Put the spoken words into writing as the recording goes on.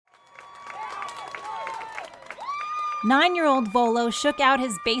9-year-old Volo shook out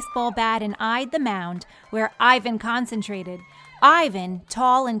his baseball bat and eyed the mound where Ivan concentrated. Ivan,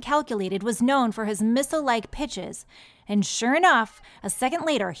 tall and calculated, was known for his missile-like pitches. And sure enough, a second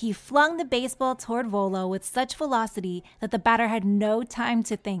later, he flung the baseball toward Volo with such velocity that the batter had no time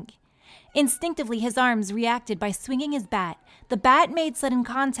to think. Instinctively, his arms reacted by swinging his bat. The bat made sudden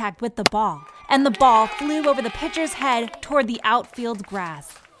contact with the ball, and the ball flew over the pitcher's head toward the outfield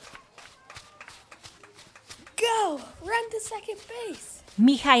grass. Go! Run to second base!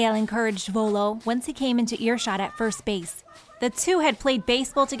 Mikhail encouraged Volo once he came into earshot at first base. The two had played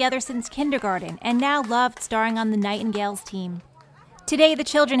baseball together since kindergarten and now loved starring on the Nightingales team. Today, the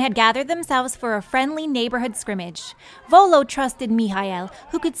children had gathered themselves for a friendly neighborhood scrimmage. Volo trusted Mikhail,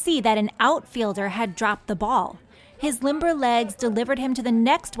 who could see that an outfielder had dropped the ball. His limber legs delivered him to the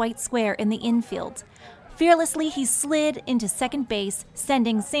next white square in the infield. Fearlessly, he slid into second base,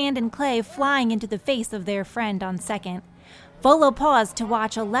 sending sand and clay flying into the face of their friend on second. Volo paused to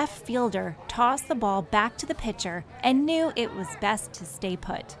watch a left fielder toss the ball back to the pitcher and knew it was best to stay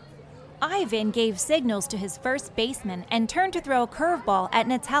put. Ivan gave signals to his first baseman and turned to throw a curveball at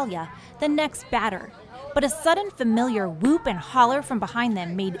Natalia, the next batter. But a sudden familiar whoop and holler from behind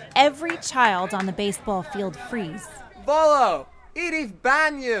them made every child on the baseball field freeze. Volo! Idif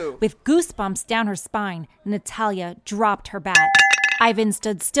Banyu! With goosebumps down her spine, Natalia dropped her bat. Ivan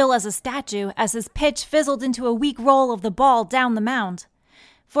stood still as a statue as his pitch fizzled into a weak roll of the ball down the mound.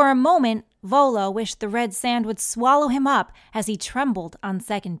 For a moment, Volo wished the red sand would swallow him up as he trembled on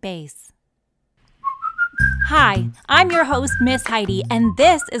second base. Hi, I'm your host, Miss Heidi, and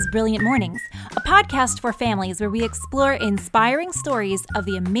this is Brilliant Mornings, a podcast for families where we explore inspiring stories of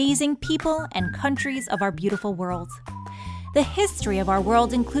the amazing people and countries of our beautiful world. The history of our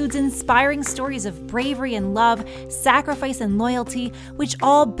world includes inspiring stories of bravery and love, sacrifice and loyalty, which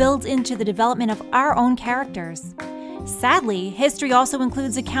all build into the development of our own characters. Sadly, history also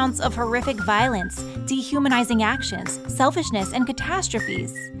includes accounts of horrific violence, dehumanizing actions, selfishness, and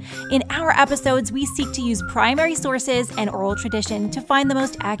catastrophes. In our episodes, we seek to use primary sources and oral tradition to find the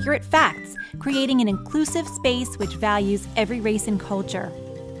most accurate facts, creating an inclusive space which values every race and culture.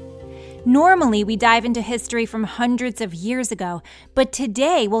 Normally, we dive into history from hundreds of years ago, but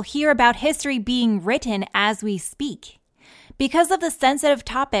today we'll hear about history being written as we speak. Because of the sensitive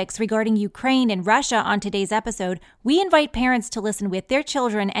topics regarding Ukraine and Russia on today's episode, we invite parents to listen with their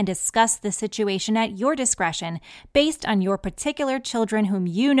children and discuss the situation at your discretion, based on your particular children whom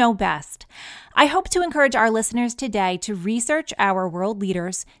you know best. I hope to encourage our listeners today to research our world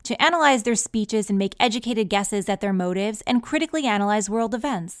leaders, to analyze their speeches and make educated guesses at their motives, and critically analyze world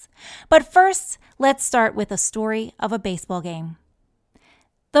events. But first, let's start with a story of a baseball game.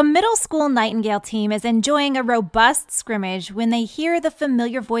 The middle school Nightingale team is enjoying a robust scrimmage when they hear the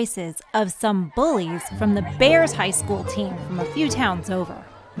familiar voices of some bullies from the Bears High School team from a few towns over.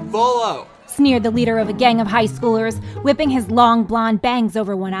 Volo! Sneered the leader of a gang of high schoolers, whipping his long blonde bangs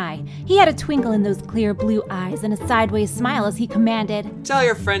over one eye. He had a twinkle in those clear blue eyes and a sideways smile as he commanded, Tell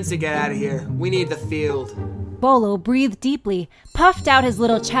your friends to get out of here. We need the field. Volo breathed deeply, puffed out his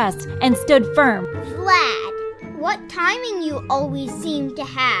little chest, and stood firm. Vlad, what timing you always seem to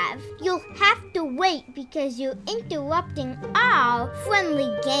have. You'll have to wait because you're interrupting our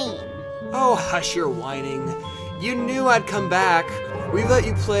friendly game. Oh, hush your whining. You knew I'd come back. We've let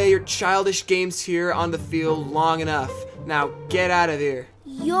you play your childish games here on the field long enough. Now get out of here.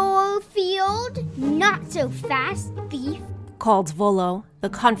 Your field? Not so fast, thief. Called Volo, the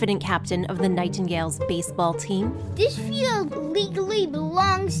confident captain of the Nightingales baseball team. This field legally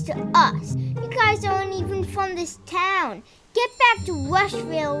belongs to us. You guys aren't even from this town. Get back to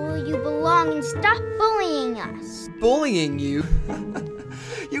Rushville where you belong and stop bullying us. Bullying you?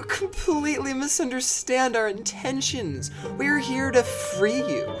 You completely misunderstand our intentions. We're here to free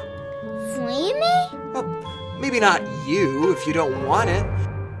you. Free me? Well, maybe not you if you don't want it.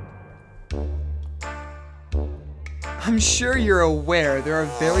 I'm sure you're aware there are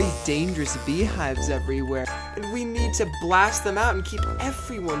very dangerous beehives everywhere, and we need to blast them out and keep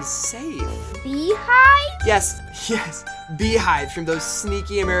everyone safe. Beehive? Yes, beehives from those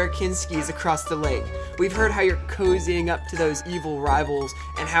sneaky Amerikanskis across the lake. We've heard how you're cozying up to those evil rivals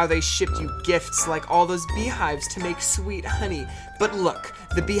and how they shipped you gifts like all those beehives to make sweet honey. But look,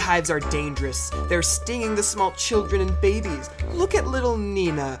 the beehives are dangerous. They're stinging the small children and babies. Look at little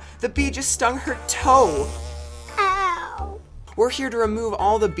Nina. The bee just stung her toe. Ow. We're here to remove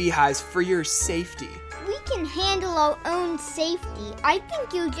all the beehives for your safety. We can handle our own safety. I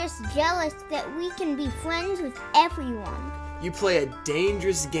think you're just jealous that we can be friends with everyone. You play a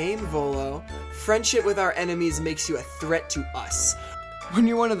dangerous game, Volo. Friendship with our enemies makes you a threat to us. When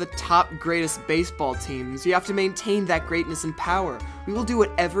you're one of the top greatest baseball teams, you have to maintain that greatness and power. We will do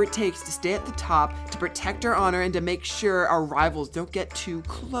whatever it takes to stay at the top, to protect our honor, and to make sure our rivals don't get too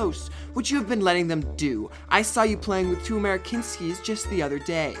close, which you have been letting them do. I saw you playing with 2 Amerikinskis just the other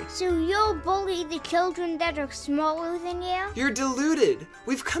day. So you'll bully the children that are smaller than you? You're deluded.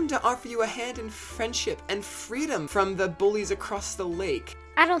 We've come to offer you a hand in friendship and freedom from the bullies across the lake.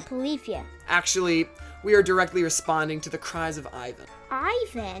 I don't believe you. Actually, we are directly responding to the cries of Ivan.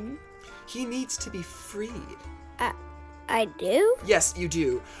 Ivan? He needs to be freed. I do? Yes, you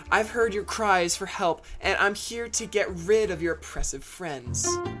do. I've heard your cries for help, and I'm here to get rid of your oppressive friends.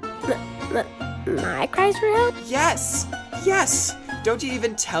 My cries for help? Yes! Yes! Don't you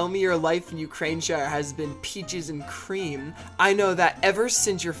even tell me your life in Ukraineshire has been peaches and cream. I know that ever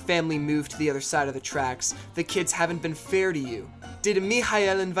since your family moved to the other side of the tracks, the kids haven't been fair to you. Did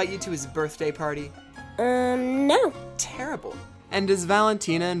Mikhail invite you to his birthday party? No. Terrible. And does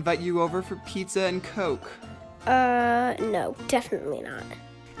Valentina invite you over for pizza and Coke? No, definitely not.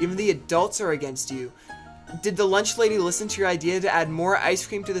 Even the adults are against you. Did the lunch lady listen to your idea to add more ice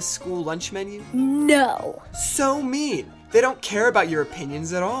cream to the school lunch menu? No. So mean. They don't care about your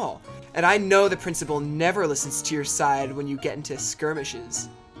opinions at all. And I know the principal never listens to your side when you get into skirmishes.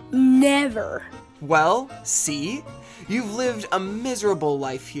 Never. Well, see? You've lived a miserable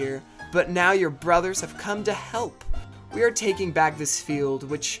life here, but now your brothers have come to help. We are taking back this field,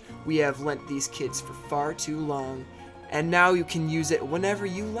 which we have lent these kids for far too long, and now you can use it whenever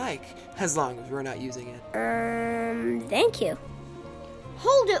you like, as long as we're not using it. Thank you.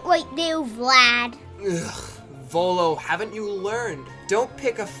 Hold it right there, Vlad. Ugh, Volo, haven't you learned? Don't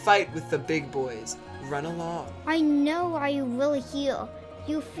pick a fight with the big boys. Run along. I know why you're really here.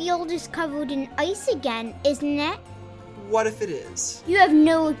 Your field is covered in ice again, isn't it? What if it is? You have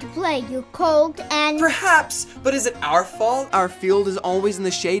nowhere to play. You're cold and... Perhaps, but is it our fault? Our field is always in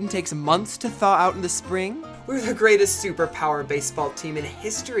the shade and takes months to thaw out in the spring? We're the greatest superpower baseball team in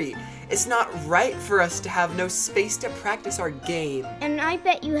history. It's not right for us to have no space to practice our game. And I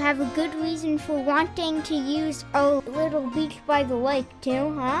bet you have a good reason for wanting to use our little beach by the lake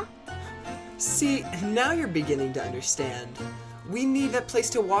too, huh? See, now you're beginning to understand. We need a place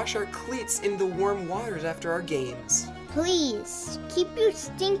to wash our cleats in the warm waters after our games. Please, keep your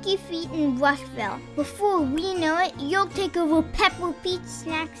stinky feet in Rushville. Before we know it, you'll take over Pepper Pete's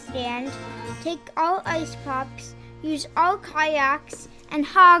snack stand, take all ice pops, use all kayaks, and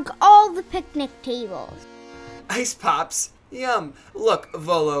hog all the picnic tables. Ice pops? Yum. Look,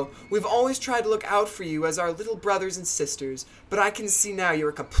 Volo, we've always tried to look out for you as our little brothers and sisters, but I can see now you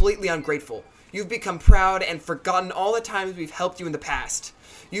are completely ungrateful. You've become proud and forgotten all the times we've helped you in the past.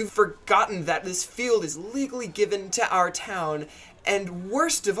 You've forgotten that this field is legally given to our town, and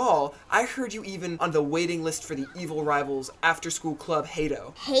worst of all, I heard you even on the waiting list for the evil rivals after-school club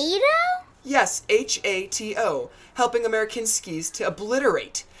Hato. Hato? Yes, Hato, helping Amerikinskis to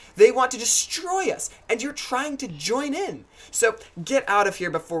obliterate. They want to destroy us, and you're trying to join in. So get out of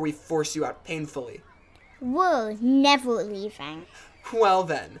here before we force you out painfully. We're never leaving. Well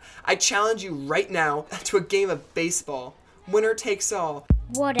then, I challenge you right now to a game of baseball. Winner takes all.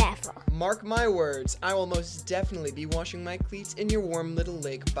 Whatever. Mark my words, I will most definitely be washing my cleats in your warm little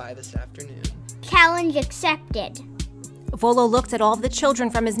lake by this afternoon. Challenge accepted. Volo looked at all the children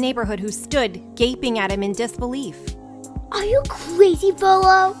from his neighborhood who stood, gaping at him in disbelief. Are you crazy,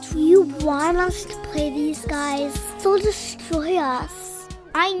 Volo? Do you want us to play these guys? They'll destroy us.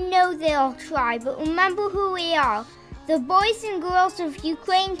 I know they'll try, but remember who we are. The boys and girls of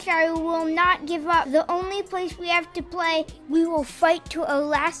Ukraineshire will not give up. The only place we have to play, we will fight to our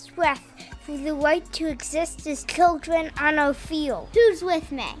last breath for the right to exist as children on our field. Who's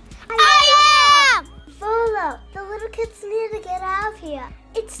with me? I am! Volo, the little kids need to get out of here.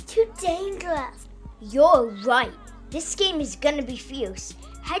 It's too dangerous. You're right. This game is gonna be fierce.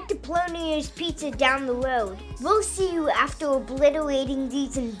 Head to Polonia's Pizza down the road. We'll see you after obliterating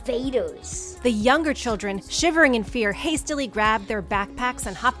these invaders. The younger children, shivering in fear, hastily grabbed their backpacks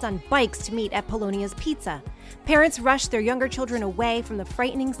and hopped on bikes to meet at Polonia's Pizza. Parents rushed their younger children away from the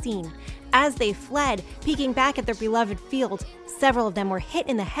frightening scene. As they fled, peeking back at their beloved field, several of them were hit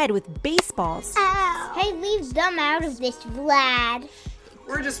in the head with baseballs. Ow. Hey, leave them out of this, Vlad.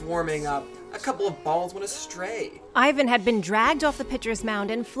 We're just warming up. A couple of balls went astray. Ivan had been dragged off the pitcher's mound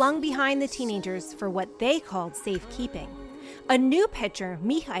and flung behind the teenagers for what they called safekeeping. A new pitcher,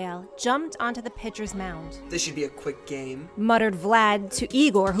 Mikhail, jumped onto the pitcher's mound. This should be a quick game, Muttered Vlad to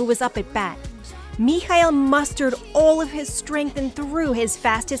Igor, who was up at bat. Mikhail mustered all of his strength and threw his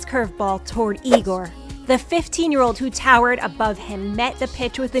fastest curveball toward Igor. The 15-year-old who towered above him met the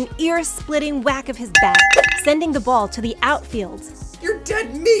pitch with an ear-splitting whack of his bat, sending the ball to the outfield. You're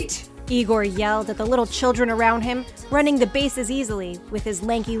dead meat! Igor yelled at the little children around him, running the bases easily with his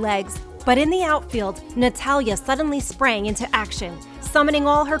lanky legs. But in the outfield, Natalia suddenly sprang into action, summoning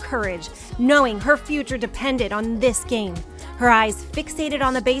all her courage, knowing her future depended on this game. Her eyes fixated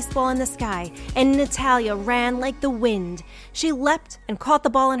on the baseball in the sky, and Natalia ran like the wind. She leapt and caught the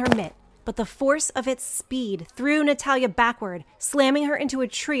ball in her mitt, but the force of its speed threw Natalia backward, slamming her into a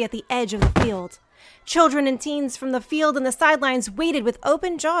tree at the edge of the field. Children and teens from the field and the sidelines waited with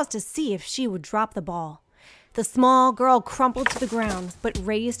open jaws to see if she would drop the ball. The small girl crumpled to the ground, but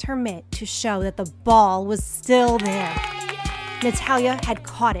raised her mitt to show that the ball was still there. Natalia had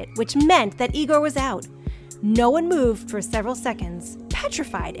caught it, which meant that Igor was out. No one moved for several seconds,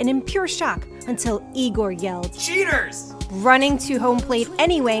 petrified and in pure shock, until Igor yelled, "Cheaters!" running to home plate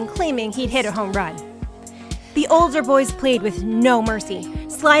anyway and claiming he'd hit a home run. The older boys played with no mercy,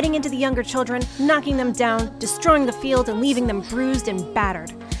 sliding into the younger children, knocking them down, destroying the field, and leaving them bruised and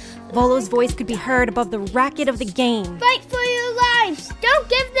battered. Volo's voice could be heard above the racket of the game. Fight for your lives! Don't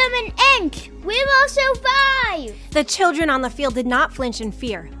give them an inch! We will survive! The children on the field did not flinch in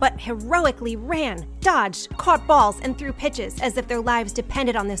fear, but heroically ran, dodged, caught balls, and threw pitches as if their lives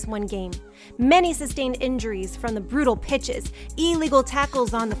depended on this one game. Many sustained injuries from the brutal pitches, illegal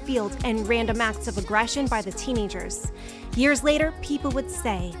tackles on the field, and random acts of aggression by the teenagers. Years later, people would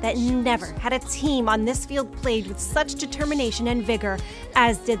say that never had a team on this field played with such determination and vigor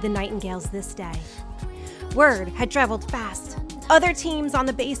as did the Nightingales this day. Word had traveled fast. Other teams on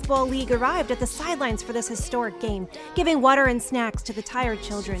the baseball league arrived at the sidelines for this historic game, giving water and snacks to the tired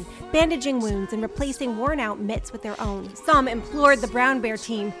children, bandaging wounds and replacing worn-out mitts with their own. Some implored the Brown Bear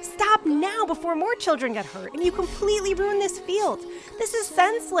team, "Stop now before more children get hurt and you completely ruin this field. This is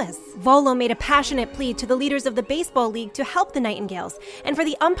senseless." Volo made a passionate plea to the leaders of the baseball league to help the Nightingales and for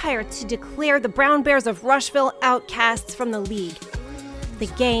the umpire to declare the Brown Bears of Rushville outcasts from the league. The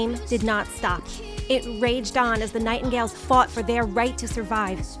game did not stop. It raged on as the Nightingales fought for their right to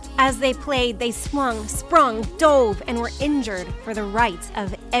survive. As they played, they swung, sprung, dove, and were injured for the rights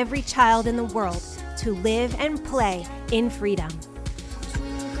of every child in the world to live and play in freedom.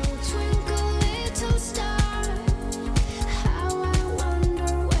 Twinkle, twinkle, little star, how I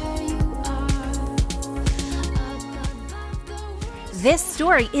wonder where you are. This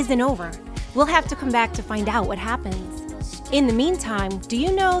story isn't over. We'll have to come back to find out what happens. In the meantime, do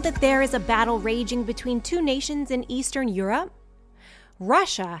you know that there is a battle raging between two nations in Eastern Europe?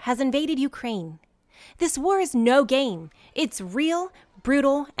 Russia has invaded Ukraine. This war is no game. It's real,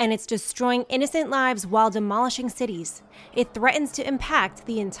 brutal, and it's destroying innocent lives while demolishing cities. It threatens to impact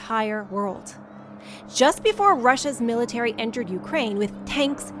the entire world. Just before Russia's military entered Ukraine with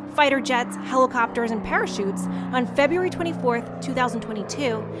tanks, fighter jets, helicopters, and parachutes on February 24,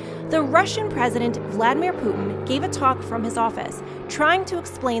 2022, the Russian President Vladimir Putin gave a talk from his office trying to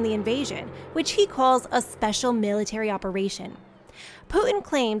explain the invasion, which he calls a special military operation. Putin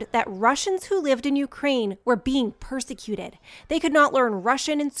claimed that Russians who lived in Ukraine were being persecuted. They could not learn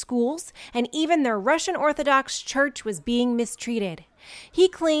Russian in schools, and even their Russian Orthodox Church was being mistreated. He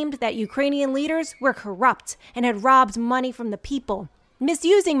claimed that Ukrainian leaders were corrupt and had robbed money from the people,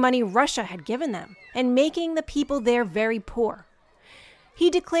 misusing money Russia had given them, and making the people there very poor. He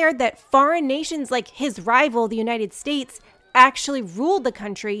declared that foreign nations like his rival, the United States, actually ruled the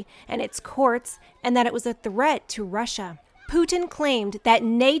country and its courts, and that it was a threat to Russia. Putin claimed that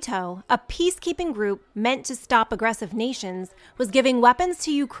NATO, a peacekeeping group meant to stop aggressive nations, was giving weapons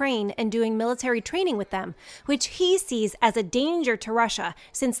to Ukraine and doing military training with them, which he sees as a danger to Russia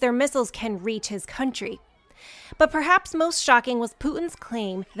since their missiles can reach his country. But perhaps most shocking was Putin's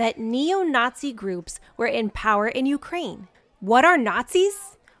claim that neo-Nazi groups were in power in Ukraine. What are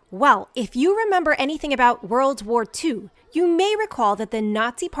Nazis? Well, if you remember anything about World War II, you may recall that the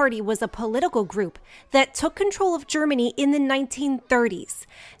Nazi Party was a political group that took control of Germany in the 1930s.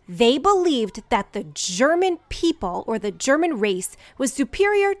 They believed that the German people, or the German race, was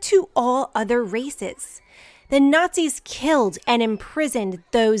superior to all other races. The Nazis killed and imprisoned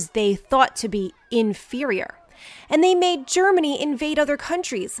those they thought to be inferior, and they made Germany invade other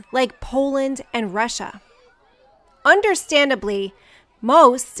countries like Poland and Russia. Understandably,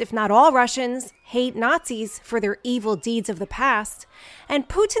 most, if not all, Russians hate Nazis for their evil deeds of the past, and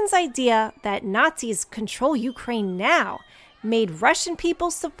Putin's idea that Nazis control Ukraine now made Russian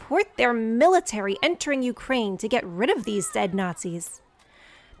people support their military entering Ukraine to get rid of these dead Nazis.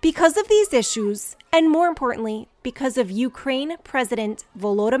 Because of these issues, and more importantly, because of Ukraine President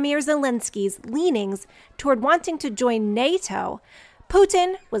Volodymyr Zelensky's leanings toward wanting to join NATO,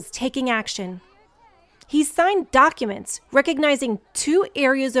 Putin was taking action. He signed documents recognizing two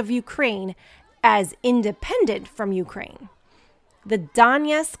areas of Ukraine as independent from Ukraine. the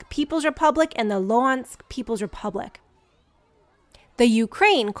Donetsk People's Republic and the Luhansk People's Republic. The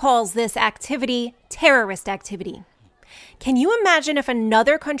Ukraine calls this activity terrorist activity. Can you imagine if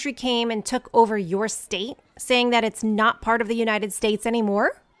another country came and took over your state, saying that it's not part of the United States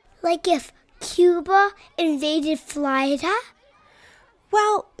anymore? Like if Cuba invaded Florida?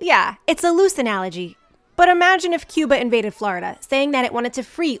 Well, yeah, it's a loose analogy. But imagine if Cuba invaded Florida, saying that it wanted to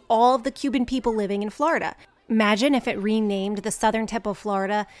free all of the Cuban people living in Florida. Imagine if it renamed the southern tip of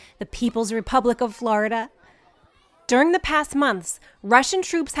Florida the People's Republic of Florida. During the past months, Russian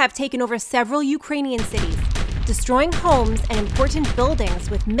troops have taken over several Ukrainian cities, destroying homes and important buildings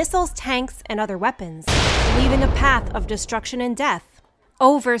with missiles, tanks, and other weapons, leaving a path of destruction and death.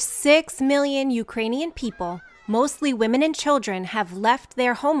 Over 6 million Ukrainian people, mostly women and children, have left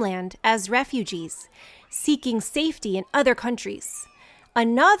their homeland as refugees, seeking safety in other countries.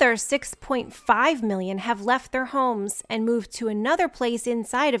 Another 6.5 million have left their homes and moved to another place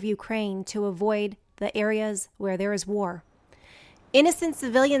inside of Ukraine to avoid the areas where there is war. Innocent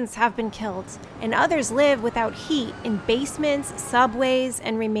civilians have been killed, and others live without heat in basements, subways,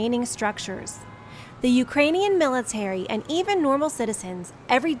 and remaining structures. The Ukrainian military and even normal citizens,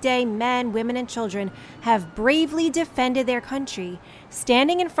 everyday men, women, and children, have bravely defended their country,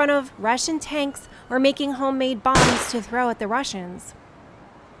 standing in front of Russian tanks or making homemade bombs to throw at the Russians.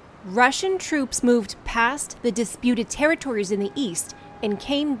 Russian troops moved past the disputed territories in the east and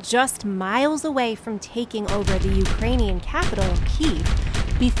came just miles away from taking over the Ukrainian capital,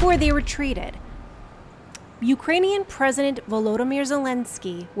 Kyiv, before they retreated. Ukrainian President Volodymyr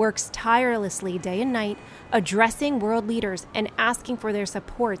Zelensky works tirelessly day and night, addressing world leaders and asking for their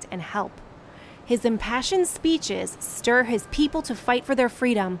support and help. His impassioned speeches stir his people to fight for their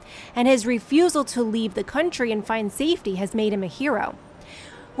freedom, and his refusal to leave the country and find safety has made him a hero.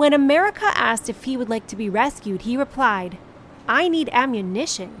 When America asked if he would like to be rescued, he replied, "I need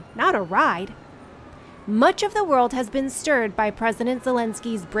ammunition, not a ride." Much of the world has been stirred by President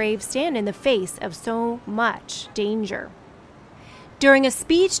Zelensky's brave stand in the face of so much danger. During a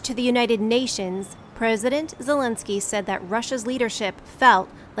speech to the United Nations, President Zelensky said that Russia's leadership felt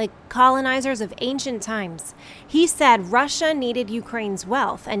like colonizers of ancient times. He said Russia needed Ukraine's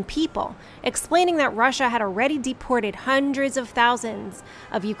wealth and people, explaining that Russia had already deported hundreds of thousands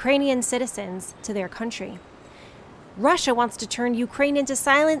of Ukrainian citizens to their country. Russia wants to turn Ukraine into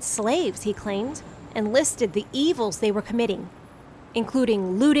silent slaves, he claimed, and listed the evils they were committing,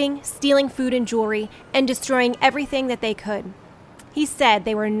 including looting, stealing food and jewelry, and destroying everything that they could. He said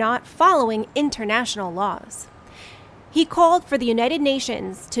they were not following international laws. He called for the United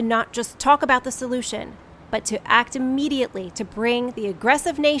Nations to not just talk about the solution, but to act immediately to bring the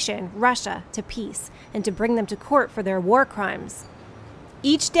aggressive nation, Russia, to peace and to bring them to court for their war crimes.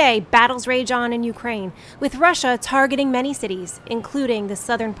 Each day, battles rage on in Ukraine, with Russia targeting many cities, including the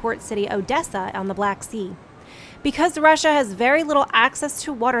southern port city Odessa on the Black Sea. Because Russia has very little access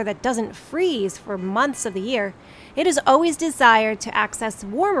to water that doesn't freeze for months of the year, it has always desired to access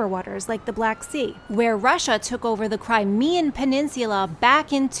warmer waters like the Black Sea, where Russia took over the Crimean Peninsula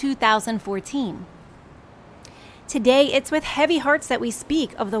back in 2014. Today, it's with heavy hearts that we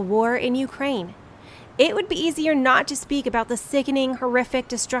speak of the war in Ukraine. It would be easier not to speak about the sickening, horrific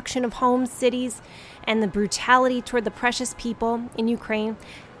destruction of homes, cities, and the brutality toward the precious people in Ukraine.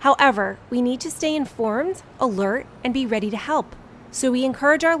 However, we need to stay informed, alert, and be ready to help. So we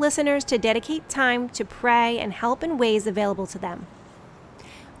encourage our listeners to dedicate time to pray and help in ways available to them.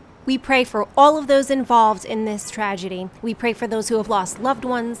 We pray for all of those involved in this tragedy. We pray for those who have lost loved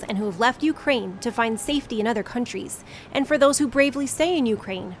ones and who have left Ukraine to find safety in other countries, and for those who bravely stay in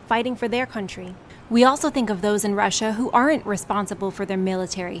Ukraine, fighting for their country. We also think of those in Russia who aren't responsible for their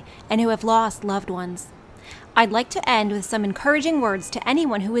military and who have lost loved ones. I'd like to end with some encouraging words to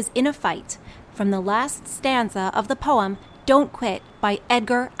anyone who is in a fight, from the last stanza of the poem Don't Quit by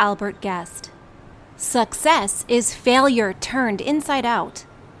Edgar Albert Guest. Success is failure turned inside out,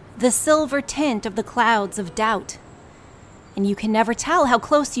 the silver tint of the clouds of doubt. And you can never tell how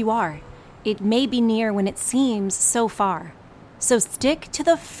close you are. It may be near when it seems so far. So stick to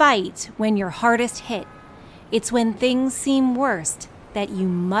the fight when you're hardest hit. It's when things seem worst that you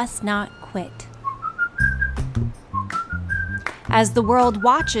must not quit. As the world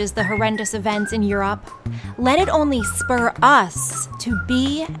watches the horrendous events in Europe, let it only spur us to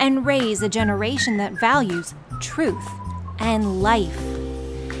be and raise a generation that values truth and life.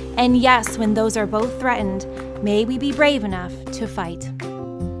 And yes, when those are both threatened, may we be brave enough to fight.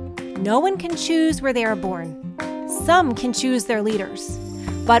 No one can choose where they are born. Some can choose their leaders,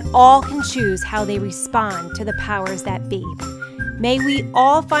 but all can choose how they respond to the powers that be. May we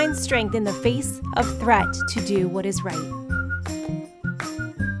all find strength in the face of threat to do what is right.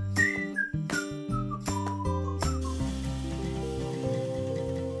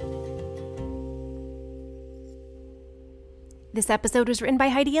 This episode was written by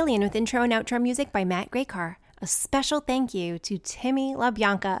Heidi Alien with intro and outro music by Matt Graycar. A special thank you to Timmy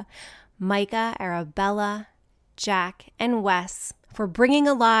LaBianca, Micah, Arabella, Jack, and Wes for bringing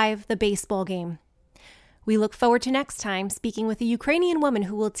alive the baseball game. We look forward to next time speaking with a Ukrainian woman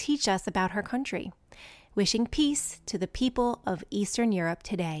who will teach us about her country. Wishing peace to the people of Eastern Europe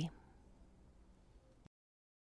today.